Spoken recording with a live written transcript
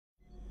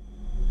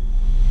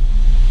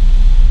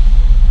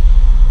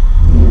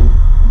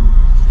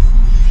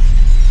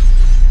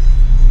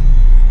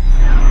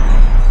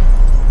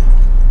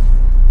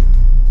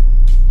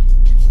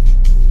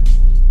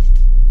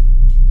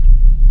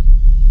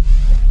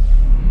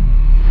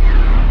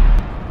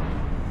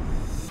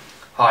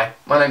Hi,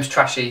 my name's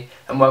Trashy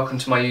and welcome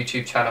to my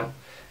YouTube channel.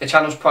 The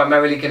channel's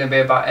primarily going to be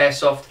about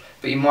airsoft,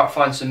 but you might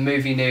find some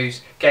movie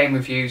news, game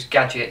reviews,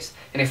 gadgets,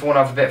 and if you want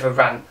to have a bit of a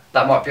rant,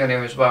 that might be on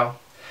here as well.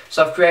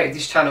 So I've created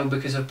this channel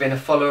because I've been a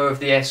follower of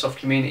the airsoft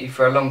community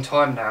for a long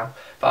time now,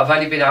 but I've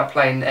only been out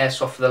playing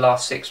airsoft for the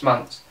last 6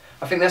 months.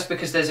 I think that's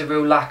because there's a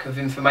real lack of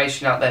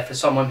information out there for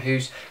someone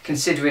who's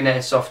considering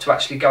airsoft to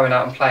actually going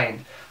out and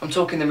playing. I'm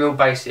talking the real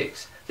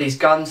basics, these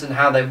guns and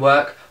how they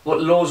work, what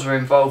laws are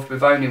involved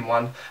with owning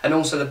one, and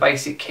also the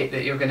basic kit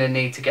that you're going to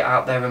need to get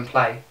out there and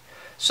play.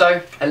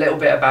 So, a little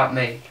bit about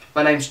me.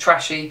 My name's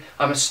Trashy,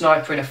 I'm a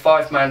sniper in a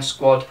 5-man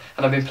squad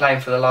and I've been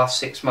playing for the last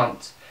 6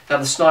 months. Now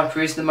the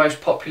sniper is the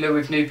most popular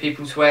with new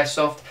people to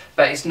airsoft,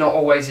 but it's not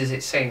always as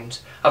it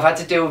seems. I've had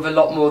to deal with a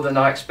lot more than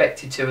I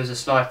expected to as a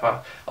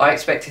sniper. I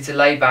expected to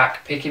lay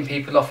back, picking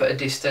people off at a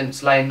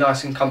distance, laying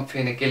nice and comfy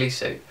in a ghillie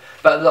suit.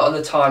 But a lot of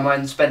the time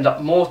I spend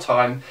up more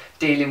time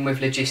dealing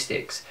with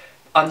logistics,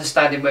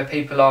 understanding where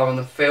people are on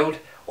the field,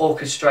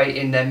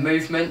 orchestrating their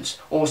movements,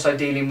 also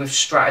dealing with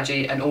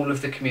strategy and all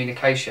of the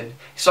communication.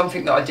 It's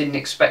something that I didn't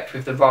expect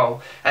with the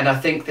role, and I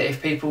think that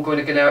if people are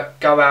going to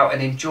go out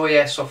and enjoy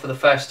airsoft for the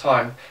first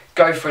time,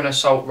 go for an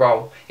assault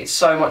role. It's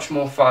so much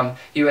more fun.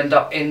 You end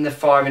up in the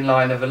firing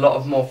line of a lot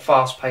of more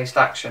fast-paced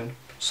action.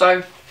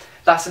 So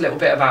that's a little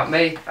bit about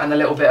me and a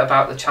little bit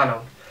about the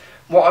channel.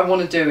 What I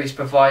want to do is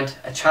provide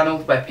a channel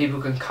where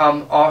people can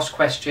come, ask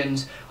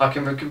questions, I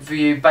can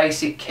review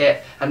basic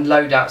kit and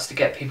loadouts to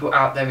get people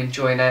out there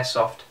enjoying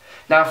airsoft.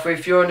 Now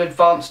if you're an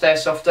advanced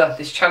airsofter,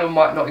 this channel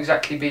might not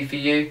exactly be for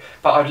you,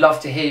 but I'd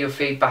love to hear your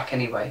feedback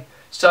anyway.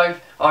 So,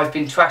 I've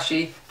been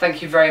Trashy,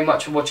 thank you very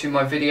much for watching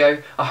my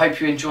video, I hope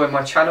you enjoy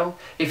my channel.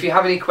 If you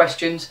have any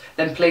questions,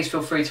 then please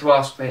feel free to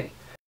ask me.